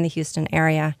supply in the Houston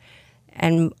area.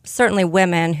 And certainly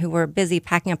women who were busy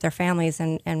packing up their families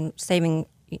and saving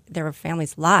their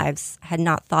families' lives had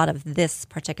not thought of this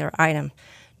particular item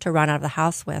to run out of the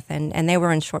house with. And they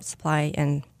were in short supply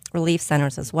in relief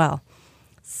centers as well.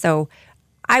 So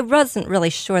I wasn't really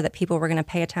sure that people were going to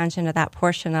pay attention to that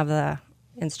portion of the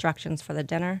instructions for the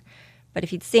dinner. But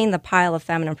if you'd seen the pile of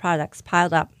feminine products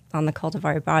piled up on the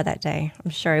Cultivari bar that day,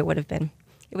 I'm sure it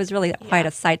was really quite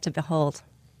a sight to behold.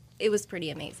 It was pretty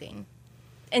amazing.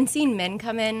 And seeing men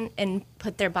come in and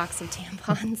put their box of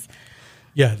tampons.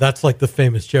 Yeah, that's like the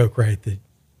famous joke, right? That,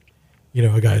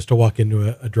 a guy has to walk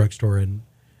into a drugstore and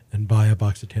buy a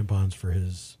box of tampons for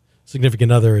his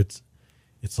significant other. It's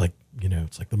like,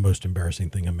 it's like the most embarrassing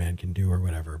thing a man can do or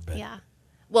whatever. But yeah.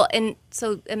 Well, and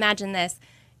so imagine this.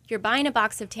 You're buying a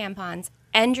box of tampons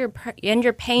and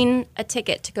you're paying a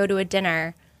ticket to go to a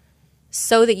dinner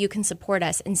so that you can support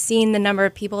us. And seeing the number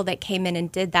of people that came in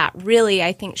and did that really,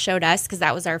 I think, showed us, because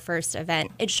that was our first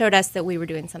event, it showed us that we were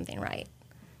doing something right,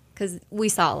 because we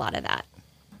saw a lot of that.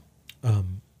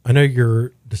 I know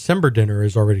your December dinner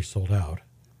is already sold out.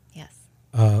 Yes.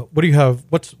 What do you have?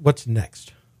 What's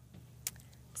next?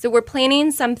 So we're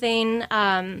planning something.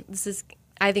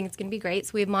 I think it's going to be great.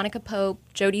 So we have Monica Pope,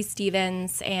 Jody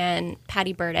Stevens, and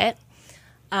Patty Burdett.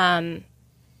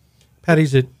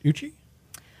 Patty's at Uchi?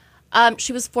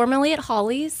 She was formerly at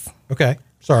Holly's. Okay.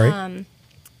 Sorry.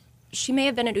 She may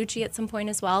have been at Uchi at some point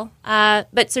as well.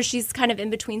 But so she's kind of in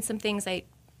between some things. I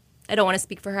don't want to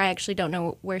speak for her. I actually don't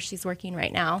know where she's working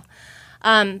right now.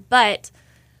 But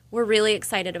we're really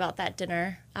excited about that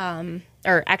dinner.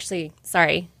 Or actually,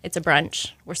 sorry, it's a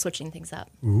brunch. We're switching things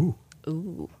up. Ooh.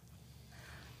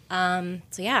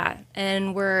 So yeah,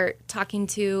 and we're talking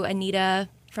to Anita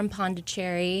from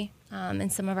Pondicherry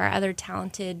and some of our other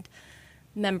talented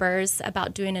members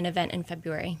about doing an event in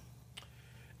February.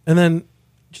 And then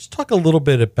just talk a little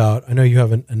bit about, I know you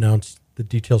haven't announced the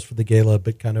details for the gala,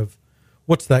 but kind of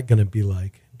what's that going to be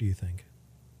like, do you think?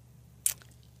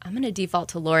 I'm going to default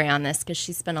to Lori on this because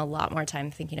she spent a lot more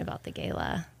time thinking about the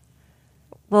gala.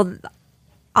 Well,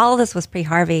 all of this was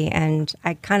pre-Harvey, and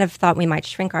I kind of thought we might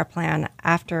shrink our plan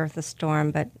after the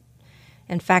storm, but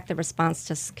in fact, the response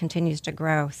just continues to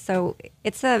grow. So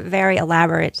it's a very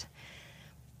elaborate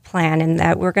plan in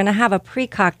that we're going to have a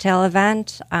pre-cocktail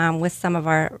event with some of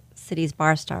our city's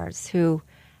bar stars who,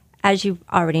 as you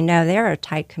already know, they're a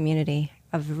tight community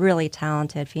of really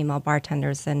talented female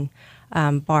bartenders and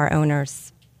bar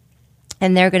owners.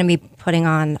 And they're going to be putting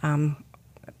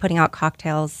out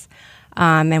cocktails,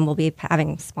 and we'll be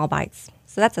having small bites.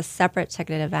 So that's a separate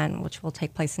ticketed event, which will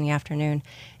take place in the afternoon.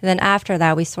 And then after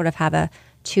that, we sort of have a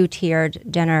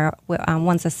two-tiered dinner.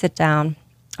 One's a sit-down,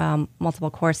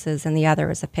 multiple courses, and the other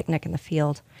is a picnic in the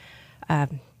field.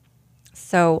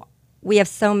 So we have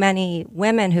so many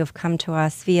women who have come to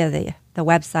us via the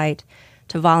website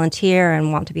to volunteer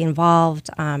and want to be involved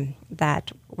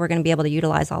that we're going to be able to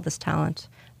utilize all this talent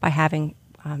by having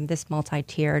this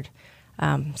multi-tiered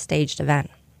staged event.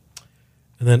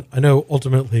 And then I know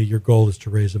ultimately your goal is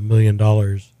to raise $1 million.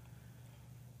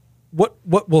 What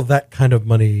will that kind of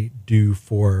money do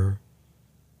for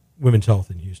women's health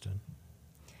in Houston?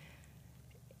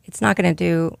 It's not going to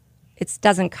do, it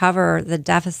doesn't cover the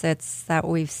deficits that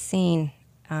we've seen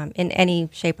in any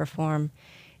shape or form.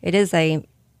 It is a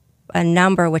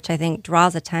number which I think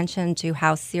draws attention to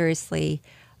how seriously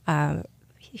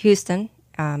Houston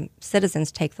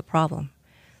citizens take the problem.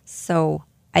 So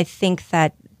I think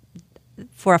that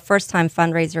for a first-time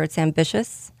fundraiser, it's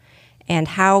ambitious, and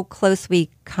how close we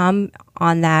come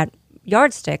on that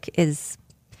yardstick is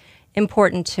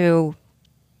important to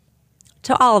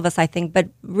all of us, I think. But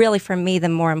really, for me, the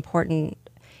more important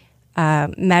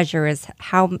measure is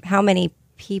how many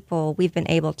people we've been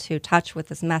able to touch with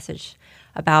this message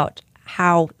about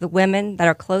how the women that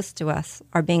are close to us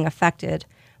are being affected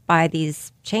by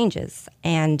these changes.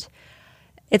 And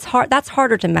it's hard. That's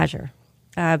harder to measure.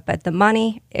 But the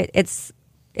money, it's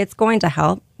going to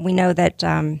help. We know that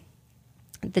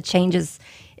the changes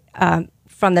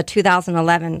from the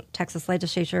 2011 Texas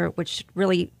legislature, which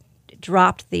really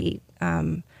dropped the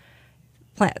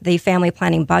family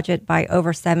planning budget by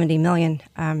over $70 million,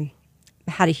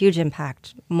 had a huge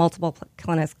impact. Multiple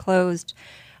clinics closed.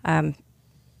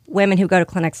 Women who go to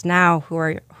clinics now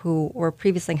who were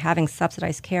previously having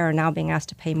subsidized care are now being asked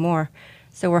to pay more.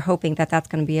 So we're hoping that that's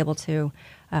going to be able to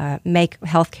make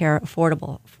healthcare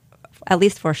affordable, at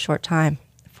least for a short time,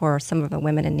 for some of the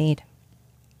women in need.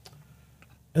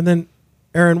 And then,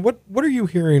 Erin, what are you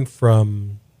hearing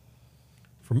from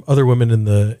other women in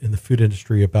the food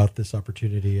industry about this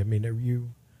opportunity? I mean, are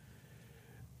you?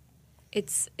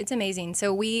 It's amazing.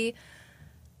 So when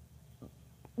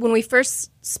we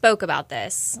first spoke about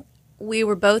this, we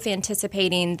were both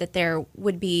anticipating that there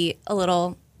would be a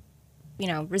little,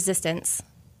 resistance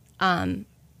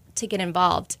to get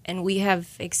involved, and we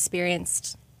have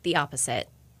experienced the opposite.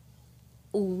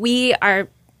 We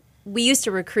used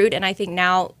to recruit, and I think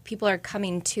now people are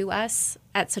coming to us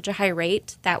at such a high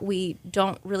rate that we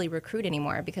don't really recruit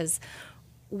anymore because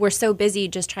we're so busy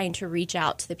just trying to reach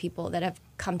out to the people that have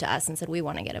come to us and said we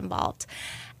want to get involved.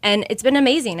 And it's been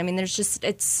amazing. I mean,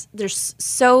 there's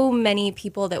so many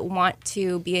people that want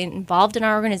to be involved in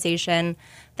our organization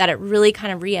that it really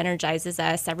kind of re-energizes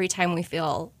us every time we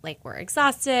feel like we're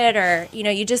exhausted or,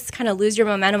 you just kind of lose your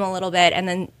momentum a little bit, and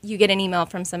then you get an email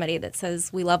from somebody that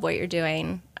says, we love what you're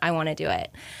doing, I want to do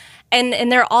it.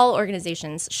 And they're all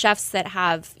organizations, chefs that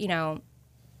have,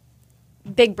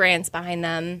 big brands behind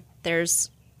them, There's,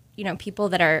 people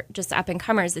that are just up and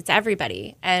comers. It's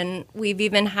everybody. And we've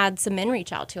even had some men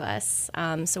reach out to us.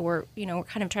 So we're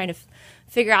kind of trying to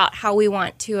figure out how we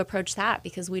want to approach that,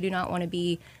 because we do not want to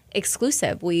be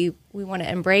exclusive. We want to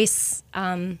embrace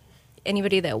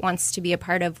anybody that wants to be a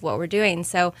part of what we're doing.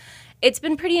 So it's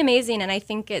been pretty amazing, and I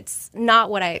think it's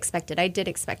not what I expected. I did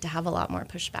expect to have a lot more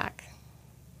pushback,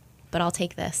 but I'll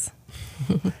take this.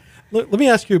 Let me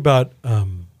ask you about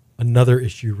another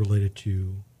issue related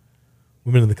to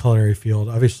women in the culinary field.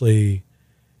 Obviously,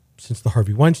 since the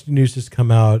Harvey Weinstein news has come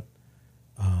out,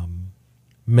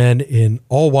 men in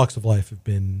all walks of life have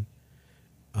been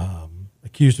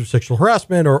accused of sexual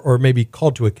harassment or maybe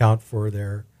called to account for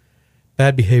their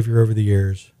bad behavior over the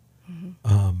years.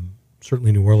 Mm-hmm.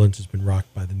 Certainly New Orleans has been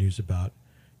rocked by the news about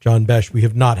John Besh. We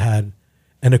have not had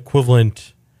an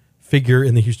equivalent figure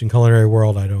in the Houston culinary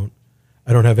world. I don't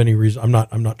have any reason. I'm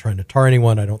not trying to tar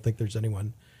anyone. I don't think there's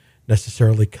anyone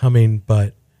necessarily coming,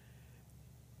 but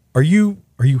are you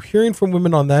hearing from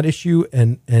women on that issue?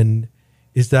 And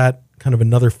is that kind of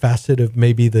another facet of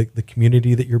maybe the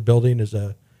community that you're building as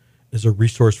a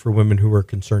resource for women who are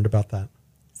concerned about that?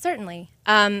 Certainly.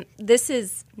 This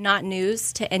is not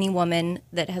news to any woman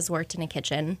that has worked in a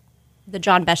kitchen. The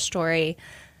John Besh story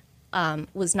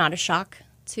was not a shock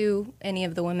to any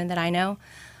of the women that I know,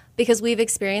 because we've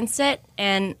experienced it.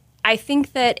 And I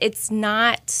think that it's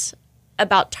not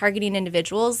about targeting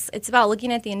individuals. It's about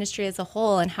looking at the industry as a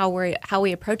whole and how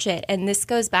we approach it. And this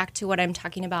goes back to what I'm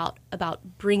talking about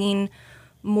bringing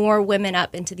more women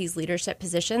up into these leadership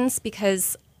positions,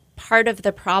 because part of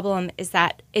the problem is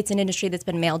that it's an industry that's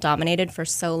been male-dominated for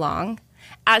so long,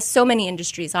 as so many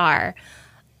industries are.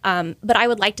 But I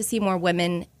would like to see more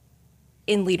women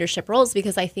in leadership roles,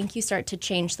 because I think you start to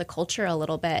change the culture a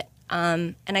little bit.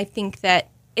 And I think that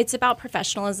it's about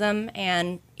professionalism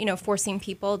and, forcing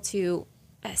people to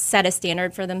set a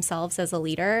standard for themselves as a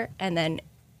leader and then,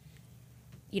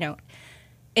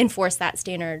 enforce that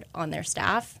standard on their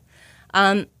staff.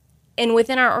 And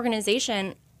within our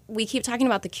organization, we keep talking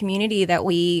about the community that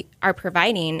we are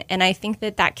providing. And I think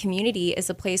that community is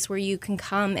a place where you can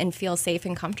come and feel safe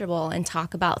and comfortable and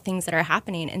talk about things that are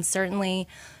happening. And certainly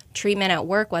treatment at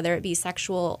work, whether it be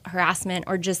sexual harassment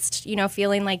or just,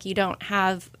 feeling like you don't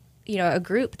have, a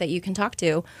group that you can talk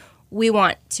to. We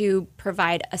want to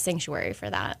provide a sanctuary for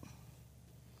that.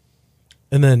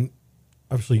 And then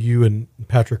obviously you and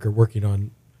Patrick are working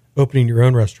on opening your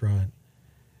own restaurant.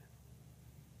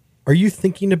 Are you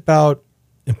thinking about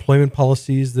employment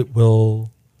policies that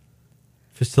will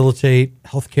facilitate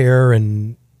healthcare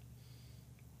and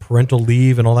parental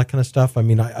leave and all that kind of stuff? I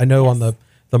mean, I know yes. On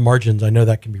the margins, I know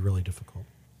that can be really difficult.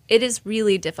 It is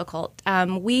really difficult.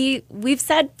 We've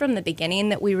said from the beginning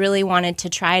that we really wanted to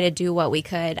try to do what we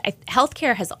could.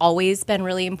 Healthcare has always been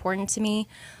really important to me.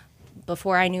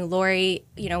 Before I knew Lori,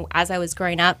 as I was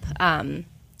growing up,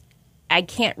 I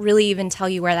can't really even tell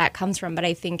you where that comes from, but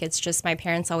I think it's just my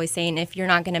parents always saying, if you're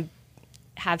not going to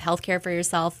have healthcare for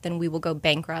yourself, then we will go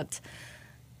bankrupt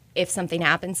if something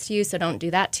happens to you, so don't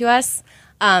do that to us.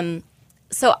 But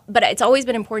it's always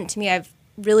been important to me. I've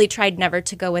really tried never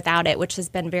to go without it, which has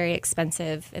been very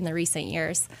expensive in the recent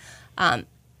years.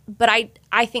 But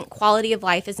I think quality of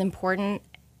life is important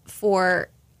for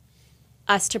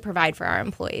us to provide for our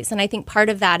employees. And I think part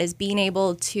of that is being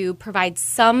able to provide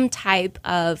some type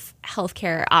of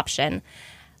healthcare option.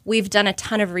 We've done a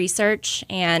ton of research,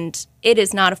 and it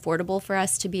is not affordable for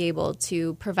us to be able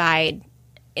to provide,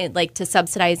 to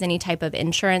subsidize any type of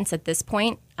insurance at this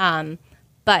point.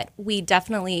 But we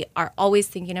definitely are always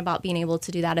thinking about being able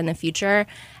to do that in the future.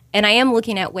 And I am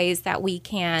looking at ways that we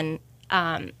can,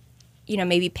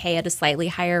 maybe pay at a slightly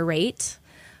higher rate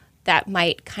that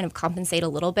might kind of compensate a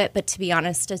little bit. But to be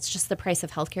honest, it's just the price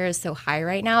of healthcare is so high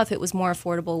right now. If it was more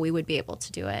affordable, we would be able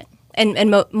to do it.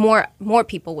 And more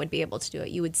people would be able to do it.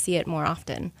 You would see it more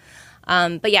often.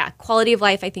 But yeah, quality of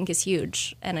life I think is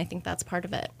huge, and I think that's part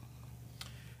of it.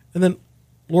 And then,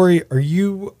 Lori, are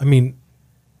you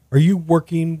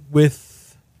working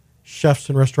with chefs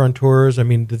and restaurateurs? I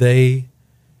mean, do they,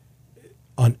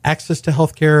 on access to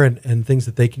healthcare and things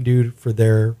that they can do for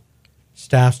their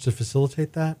staffs to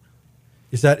facilitate that?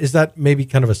 Is that maybe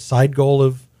kind of a side goal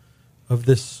of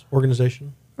this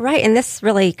organization? Right, and this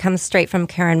really comes straight from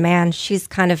Karen Mann. She's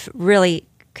kind of really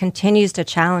continues to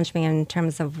challenge me in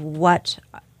terms of what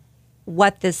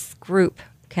this group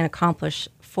can accomplish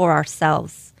for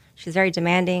ourselves. She's very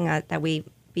demanding that we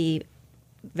be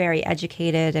very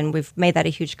educated, and we've made that a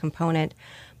huge component.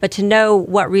 But to know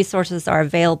what resources are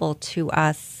available to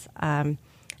us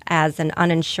as an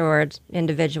uninsured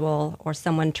individual or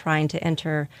someone trying to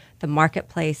enter the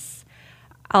marketplace,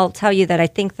 I'll tell you that I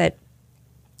think that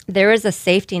there is a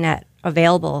safety net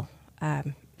available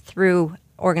through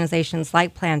organizations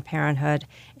like Planned Parenthood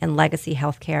and Legacy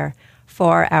Healthcare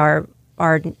for our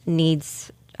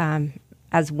needs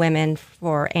as women,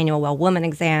 for annual well woman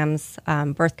exams,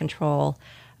 birth control,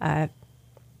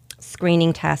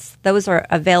 screening tests. Those are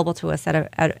available to us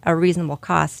at a reasonable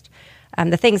cost.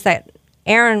 The things that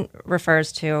Erin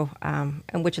refers to,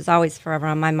 and which is always forever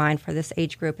on my mind for this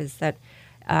age group, is that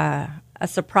a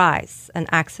surprise, an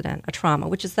accident, a trauma,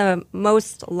 which is the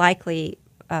most likely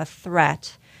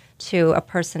threat to a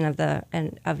person of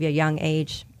a young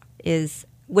age,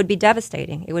 would be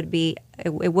devastating. It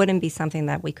wouldn't be something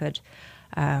that we could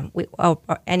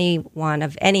or anyone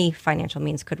of any financial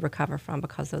means could recover from,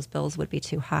 because those bills would be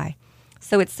too high.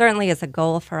 So it certainly is a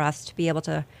goal for us to be able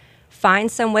to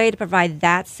find some way to provide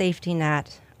that safety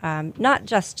net, not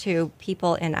just to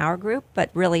people in our group, but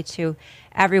really to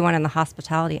everyone in the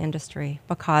hospitality industry,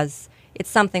 because it's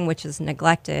something which is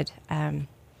neglected.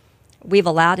 We've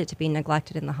allowed it to be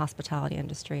neglected in the hospitality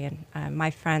industry, and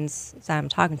my friends that I'm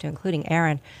talking to, including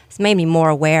Erin, has made me more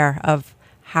aware of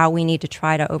how we need to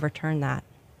try to overturn that.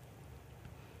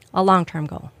 A long-term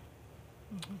goal.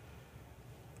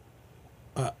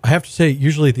 I have to say,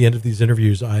 usually at the end of these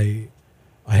interviews, I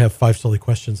have 5 silly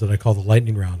questions that I call the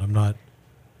lightning round. I'm not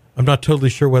totally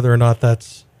sure whether or not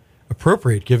that's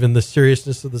appropriate given the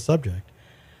seriousness of the subject.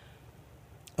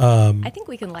 I think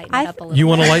we can lighten it up a little bit. You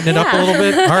want to lighten it up a little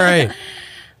bit? All right.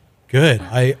 Good.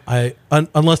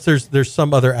 Unless there's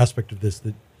some other aspect of this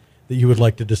that you would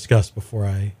like to discuss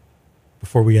before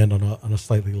we end on a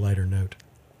slightly lighter note.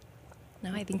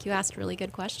 No, I think you asked really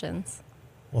good questions.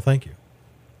 Well, thank you.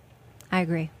 I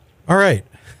agree. All right.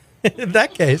 In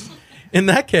that case,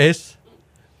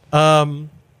 I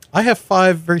have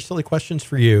 5 very silly questions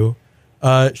for you.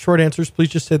 Short answers. Please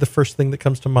just say the first thing that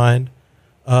comes to mind.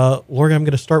 Lori, I'm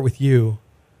going to start with you.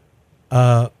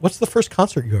 What's the first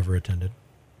concert you ever attended?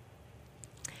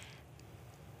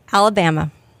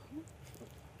 Alabama.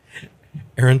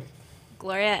 Erin?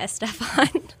 Gloria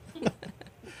Estefan.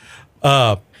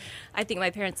 I think my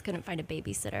parents couldn't find a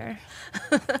babysitter.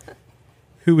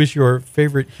 Who is your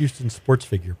favorite Houston sports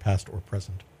figure, past or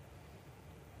present?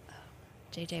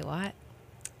 J.J. Watt.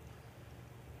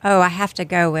 Oh, I have to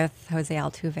go with Jose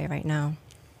Altuve right now.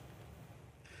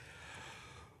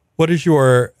 What is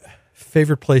your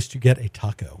favorite place to get a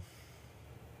taco?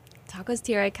 Tacos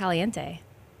Tierra Caliente.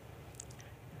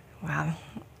 Wow.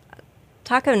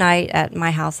 Taco night at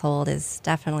my household is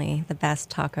definitely the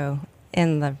best taco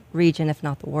in the region, if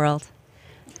not the world.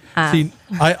 See,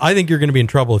 I think you're going to be in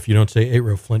trouble if you don't say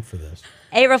 8-Row Flint for this.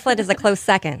 8-Row Flint is a close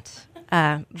second.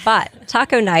 But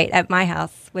taco night at my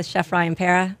house with Chef Ryan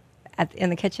Pera in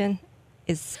the kitchen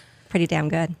is pretty damn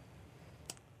good.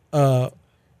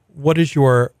 What is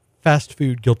your fast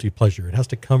food guilty pleasure? It has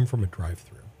to come from a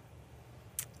drive-thru.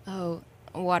 Oh,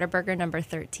 Whataburger number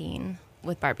 13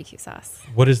 with barbecue sauce.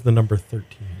 What is the number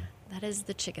 13? That is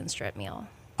the chicken strip meal.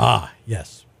 Ah,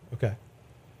 yes. Okay.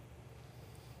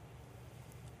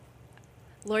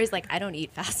 Lori's like, I don't eat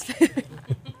fast food.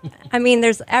 I mean,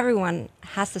 everyone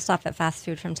has to stop at fast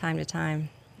food from time to time.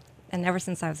 And ever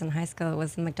since I was in high school, it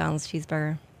was the McDonald's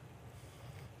cheeseburger.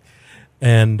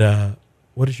 And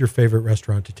what is your favorite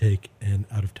restaurant to take an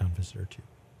out-of-town visitor to?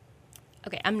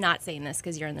 Okay, I'm not saying this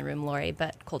because you're in the room, Lori,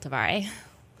 but Cultivare.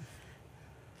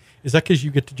 Is that because you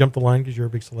get to jump the line because you're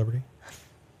a big celebrity?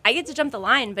 I get to jump the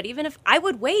line, but even if I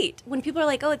would wait, when people are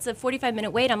like, oh, it's a 45-minute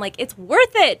wait, I'm like, it's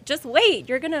worth it. Just wait.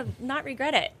 You're going to not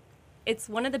regret it. It's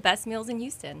one of the best meals in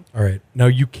Houston. All right. Now,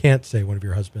 you can't say one of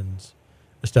your husband's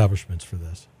establishments for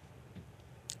this.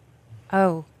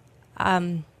 Oh,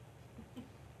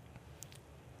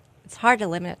 it's hard to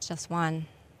limit it to just one.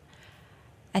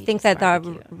 I think that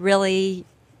really,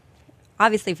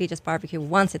 obviously, if you just barbecue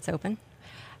once it's open.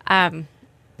 But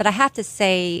I have to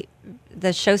say the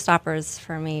showstoppers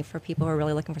for me, for people who are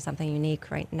really looking for something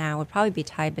unique right now, would probably be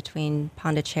tied between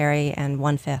Pondicherry and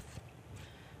 1/5.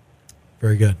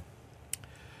 Very good.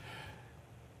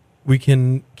 We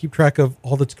can keep track of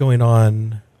all that's going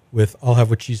on with I'll Have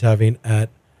What She's Having at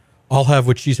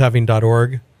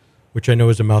I'llHaveWhatShe'sHaving.org, which I know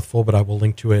is a mouthful, but I will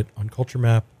link to it on Culture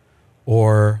Map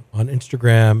or on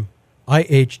Instagram,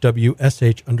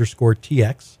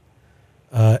 IHWSH_TX.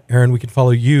 Erin, we can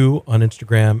follow you on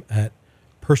Instagram at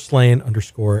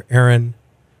Purslane_Erin.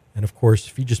 And of course,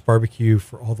 Feges Barbecue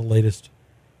for all the latest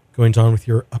goings on with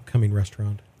your upcoming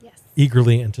restaurant. Yes.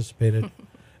 Eagerly anticipated.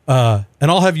 And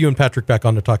I'll have you and Patrick back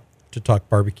on to talk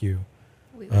barbecue,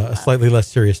 a slightly less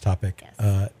serious topic,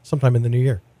 yes. Sometime in the new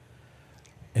year.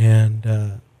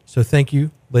 And so thank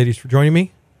you, ladies, for joining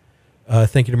me.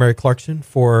 Thank you to Mary Clarkson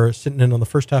for sitting in on the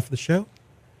first half of the show.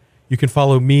 You can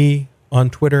follow me on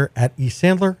Twitter at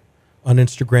eSandler, on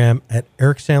Instagram at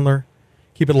Eric Sandler.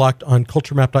 Keep it locked on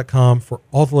culturemap.com for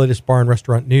all the latest bar and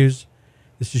restaurant news.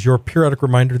 This is your periodic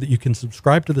reminder that you can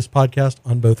subscribe to this podcast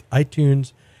on both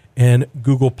iTunes and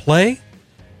Google Play.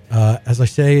 As I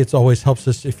say, it always helps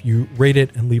us if you rate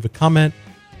it and leave a comment.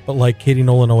 But like Katie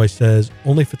Nolan always says,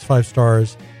 only if it's 5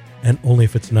 stars and only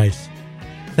if it's nice.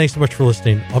 Thanks so much for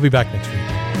listening. I'll be back next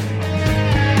week.